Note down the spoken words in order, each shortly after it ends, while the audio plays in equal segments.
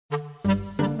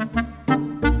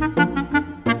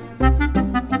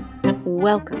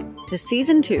Welcome to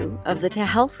Season 2 of the To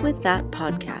Health With That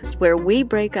podcast, where we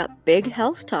break up big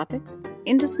health topics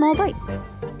into small bites.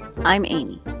 I'm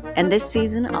Amy, and this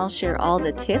season I'll share all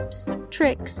the tips,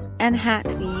 tricks, and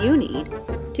hacks you need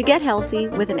to get healthy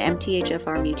with an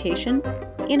MTHFR mutation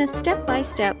in a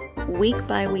step-by-step,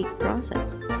 week-by-week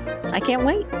process. I can't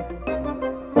wait.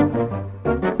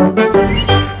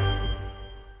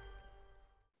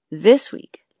 This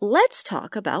week, let's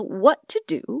talk about what to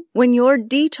do when your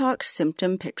detox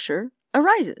symptom picture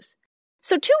arises.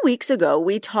 So 2 weeks ago,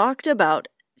 we talked about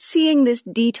seeing this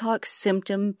detox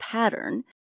symptom pattern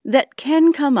that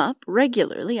can come up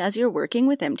regularly as you're working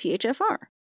with MTHFR.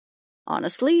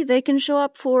 Honestly, they can show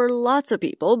up for lots of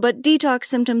people, but detox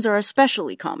symptoms are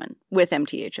especially common with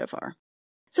MTHFR.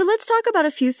 So let's talk about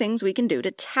a few things we can do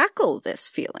to tackle this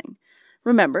feeling.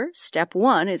 Remember, step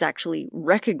 1 is actually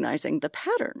recognizing the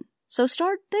pattern. So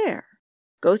start there.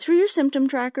 Go through your symptom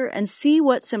tracker and see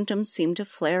what symptoms seem to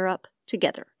flare up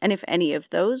together, and if any of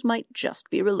those might just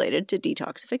be related to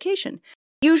detoxification.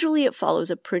 Usually it follows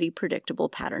a pretty predictable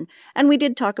pattern, and we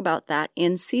did talk about that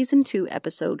in Season 2,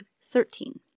 Episode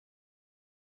 13.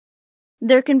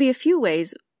 There can be a few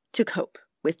ways to cope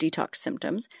with detox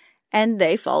symptoms, and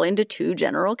they fall into 2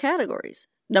 general categories.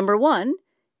 Number 1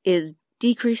 is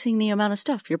decreasing the amount of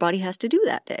stuff your body has to do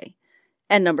that day.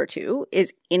 And number 2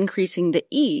 is increasing the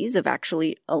ease of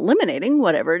actually eliminating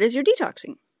whatever it is you're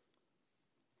detoxing.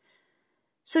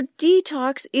 So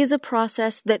detox is a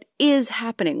process that is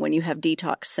happening when you have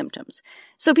detox symptoms.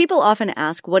 So people often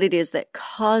ask what it is that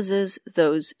causes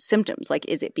those symptoms. Like,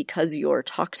 is it because you're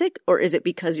toxic or is it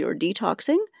because you're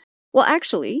detoxing? Well,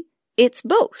 actually, it's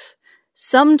both.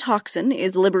 Some toxin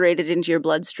is liberated into your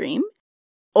bloodstream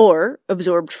or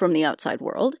absorbed from the outside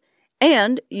world,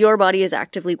 and your body is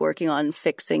actively working on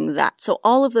fixing that. So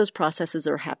all of those processes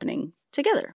are happening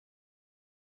together.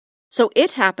 So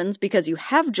it happens because you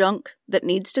have junk that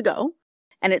needs to go,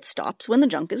 and it stops when the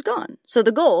junk is gone. So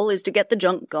the goal is to get the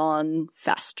junk gone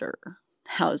faster.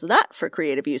 How's that for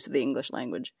creative use of the English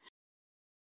language?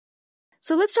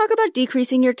 So let's talk about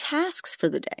decreasing your tasks for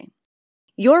the day.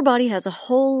 Your body has a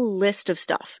whole list of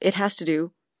stuff it has to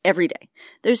do every day.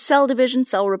 There's cell division,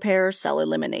 cell repair, cell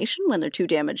elimination when they're too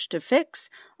damaged to fix,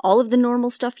 all of the normal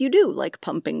stuff you do, like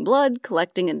pumping blood,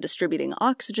 collecting and distributing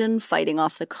oxygen, fighting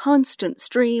off the constant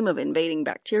stream of invading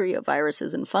bacteria,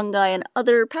 viruses, and fungi, and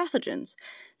other pathogens.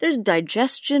 There's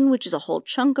digestion, which is a whole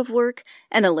chunk of work,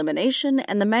 and elimination,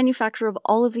 and the manufacture of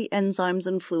all of the enzymes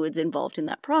and fluids involved in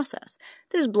that process.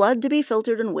 There's blood to be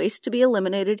filtered and waste to be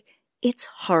eliminated. It's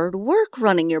hard work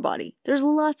running your body. There's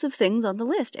lots of things on the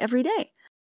list every day.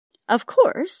 Of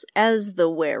course, as the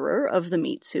wearer of the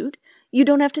meat suit, you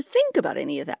don't have to think about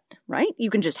any of that, right? You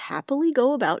can just happily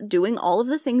go about doing all of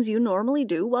the things you normally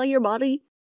do while your body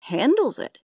handles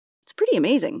it. It's pretty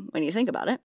amazing when you think about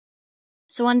it.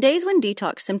 So on days when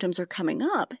detox symptoms are coming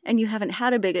up and you haven't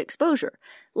had a big exposure,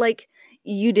 like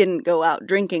you didn't go out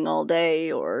drinking all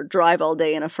day or drive all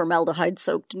day in a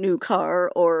formaldehyde-soaked new car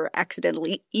or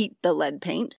accidentally eat the lead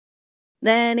paint,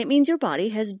 then it means your body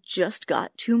has just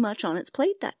got too much on its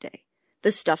plate that day.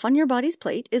 The stuff on your body's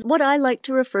plate is what I like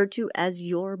to refer to as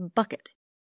your bucket.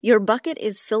 Your bucket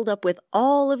is filled up with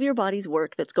all of your body's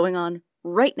work that's going on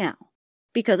right now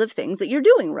because of things that you're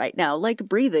doing right now, like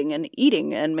breathing and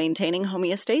eating and maintaining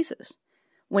homeostasis.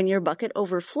 When your bucket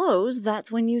overflows,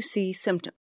 that's when you see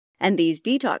symptoms. And these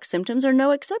detox symptoms are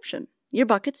no exception. Your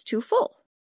bucket's too full.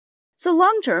 So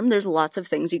long-term, there's lots of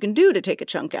things you can do to take a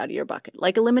chunk out of your bucket,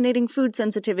 like eliminating food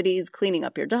sensitivities, cleaning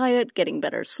up your diet, getting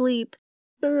better sleep,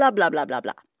 blah, blah, blah, blah,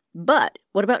 blah. But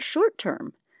what about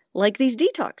short-term, like these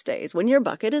detox days when your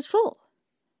bucket is full?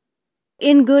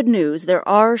 In good news, there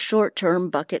are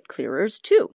short-term bucket clearers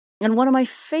too, and one of my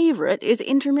favorite is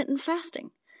intermittent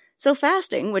fasting. So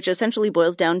fasting, which essentially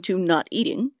boils down to not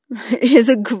eating, is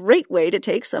a great way to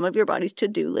take some of your body's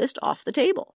to-do list off the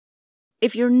table.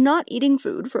 If you're not eating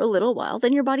food for a little while,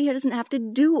 then your body doesn't have to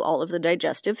do all of the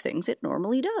digestive things it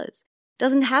normally does. It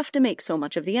doesn't have to make so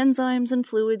much of the enzymes and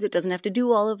fluids. It doesn't have to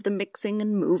do all of the mixing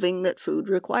and moving that food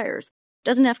requires. It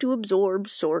doesn't have to absorb,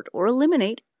 sort, or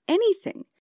eliminate anything.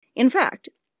 In fact,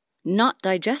 not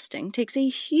digesting takes a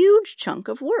huge chunk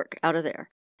of work out of there,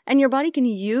 and your body can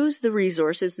use the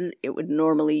resources it would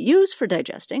normally use for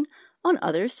digesting on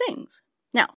other things.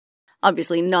 Now,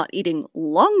 obviously, not eating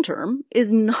long-term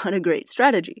is not a great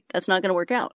strategy. That's not going to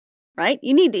work out, right?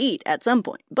 You need to eat at some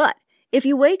point. But if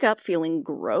you wake up feeling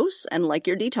gross and like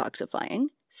you're detoxifying,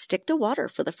 stick to water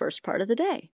for the first part of the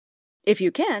day. If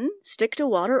you can, stick to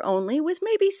water only with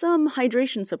maybe some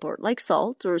hydration support like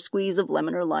salt or a squeeze of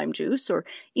lemon or lime juice or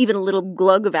even a little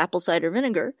glug of apple cider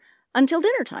vinegar until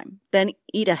dinner time. Then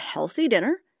eat a healthy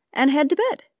dinner and head to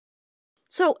bed.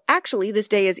 So actually, this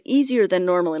day is easier than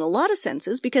normal in a lot of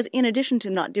senses because in addition to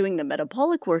not doing the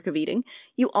metabolic work of eating,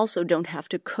 you also don't have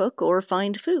to cook or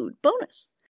find food. Bonus.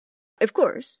 Of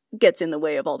course, gets in the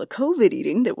way of all the COVID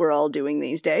eating that we're all doing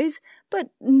these days, but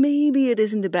maybe it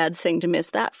isn't a bad thing to miss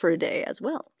that for a day as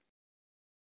well.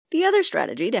 The other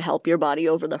strategy to help your body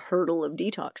over the hurdle of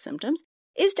detox symptoms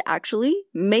is to actually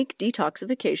make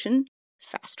detoxification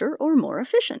faster or more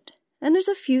efficient. And there's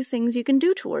a few things you can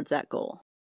do towards that goal.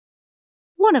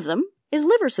 One of them is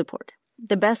liver support.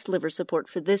 The best liver support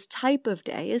for this type of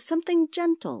day is something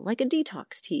gentle like a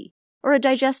detox tea, or a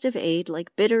digestive aid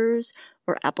like bitters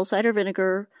or apple cider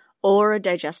vinegar, or a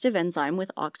digestive enzyme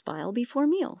with ox bile before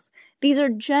meals. These are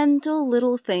gentle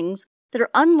little things that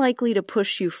are unlikely to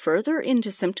push you further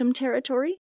into symptom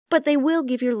territory, but they will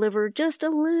give your liver just a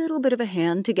little bit of a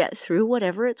hand to get through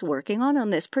whatever it's working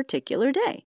on this particular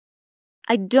day.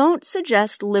 I don't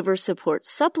suggest liver support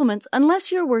supplements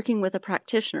unless you're working with a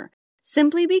practitioner,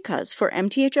 simply because for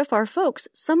MTHFR folks,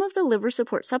 some of the liver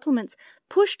support supplements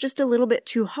push just a little bit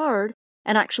too hard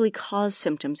and actually cause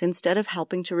symptoms instead of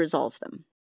helping to resolve them.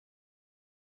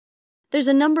 There's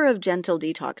a number of gentle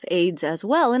detox aids as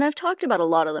well, and I've talked about a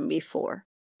lot of them before.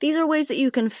 These are ways that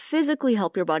you can physically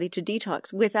help your body to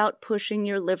detox without pushing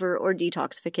your liver or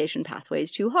detoxification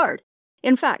pathways too hard.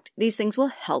 In fact, these things will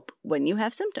help when you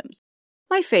have symptoms.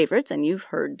 My favorites, and you've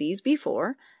heard these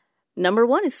before, number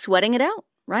one is sweating it out,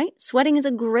 right? Sweating is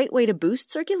a great way to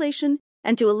boost circulation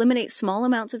and to eliminate small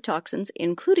amounts of toxins,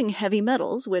 including heavy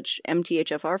metals, which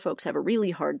MTHFR folks have a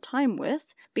really hard time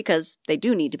with because they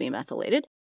do need to be methylated.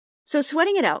 So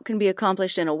sweating it out can be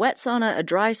accomplished in a wet sauna, a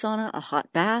dry sauna, a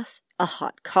hot bath, a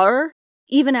hot car,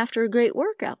 even after a great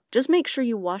workout. Just make sure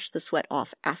you wash the sweat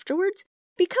off afterwards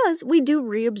because we do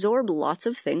reabsorb lots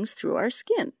of things through our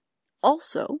skin.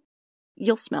 Also,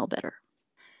 you'll smell better.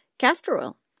 Castor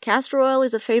oil. Castor oil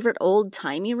is a favorite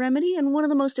old-timey remedy and one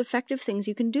of the most effective things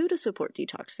you can do to support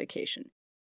detoxification.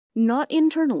 Not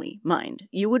internally, mind.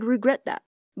 You would regret that.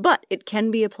 But it can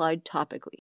be applied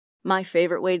topically. My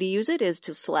favorite way to use it is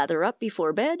to slather up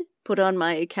before bed, put on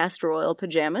my castor oil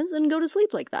pajamas, and go to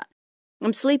sleep like that.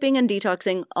 I'm sleeping and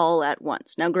detoxing all at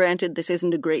once. Now granted, this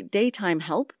isn't a great daytime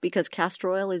help because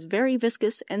castor oil is very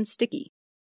viscous and sticky.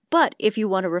 But if you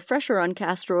want a refresher on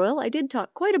castor oil, I did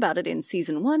talk quite about it in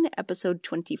Season 1, Episode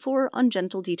 24 on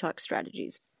gentle detox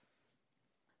strategies.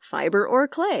 Fiber or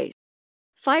clay.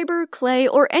 Fiber, clay,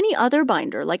 or any other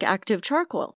binder like active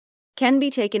charcoal can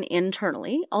be taken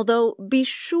internally, although be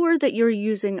sure that you're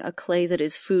using a clay that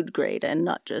is food grade and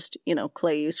not just,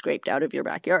 clay you scraped out of your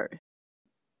backyard.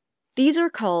 These are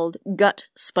called gut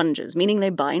sponges, meaning they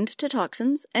bind to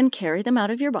toxins and carry them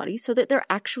out of your body so that they're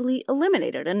actually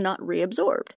eliminated and not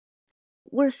reabsorbed.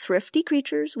 We're thrifty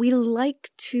creatures. We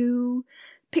like to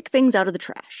pick things out of the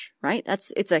trash, right?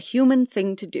 It's a human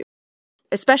thing to do,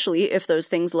 especially if those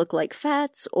things look like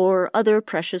fats or other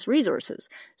precious resources.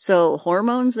 So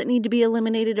hormones that need to be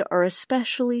eliminated are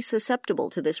especially susceptible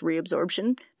to this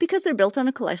reabsorption because they're built on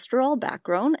a cholesterol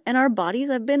background and our bodies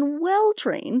have been well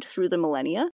trained through the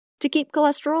millennia to keep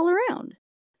cholesterol around.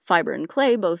 Fiber and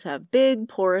clay both have big,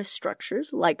 porous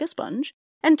structures like a sponge,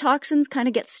 and toxins kind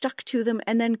of get stuck to them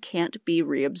and then can't be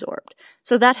reabsorbed.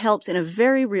 So that helps in a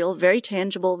very real, very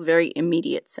tangible, very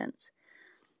immediate sense.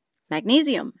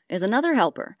 Magnesium is another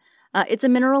helper. It's a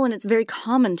mineral and it's very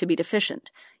common to be deficient.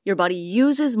 Your body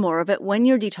uses more of it when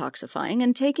you're detoxifying,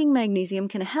 and taking magnesium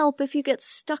can help if you get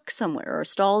stuck somewhere or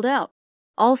stalled out.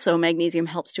 Also, magnesium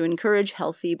helps to encourage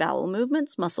healthy bowel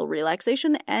movements, muscle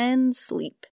relaxation, and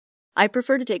sleep. I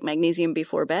prefer to take magnesium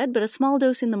before bed, but a small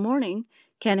dose in the morning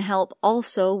can help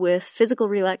also with physical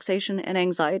relaxation and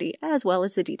anxiety, as well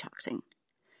as the detoxing.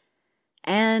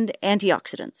 And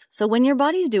antioxidants. So when your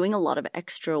body's doing a lot of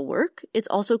extra work, it's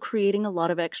also creating a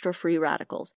lot of extra free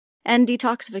radicals. And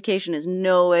detoxification is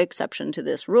no exception to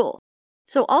this rule.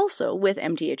 So also with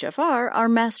MTHFR, our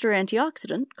master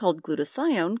antioxidant, called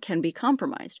glutathione, can be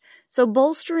compromised. So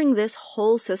bolstering this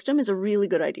whole system is a really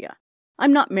good idea.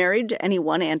 I'm not married to any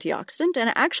one antioxidant,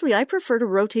 and actually I prefer to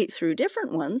rotate through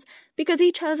different ones because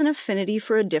each has an affinity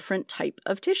for a different type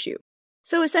of tissue.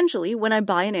 So essentially, when I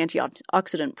buy an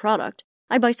antioxidant product,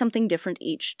 I buy something different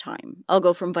each time. I'll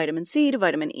go from vitamin C to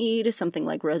vitamin E to something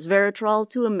like resveratrol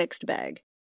to a mixed bag.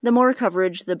 The more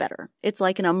coverage, the better. It's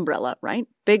like an umbrella, right?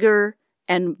 Bigger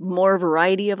and more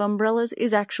variety of umbrellas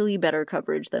is actually better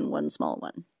coverage than one small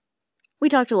one. We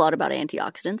talked a lot about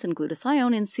antioxidants and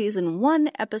glutathione in Season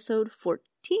 1, Episode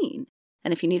 14.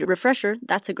 And if you need a refresher,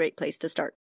 that's a great place to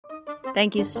start.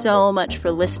 Thank you so much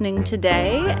for listening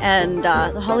today. And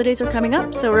the holidays are coming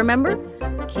up, so remember,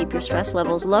 keep your stress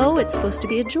levels low. It's supposed to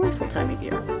be a joyful time of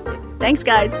year. Thanks,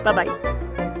 guys. Bye-bye.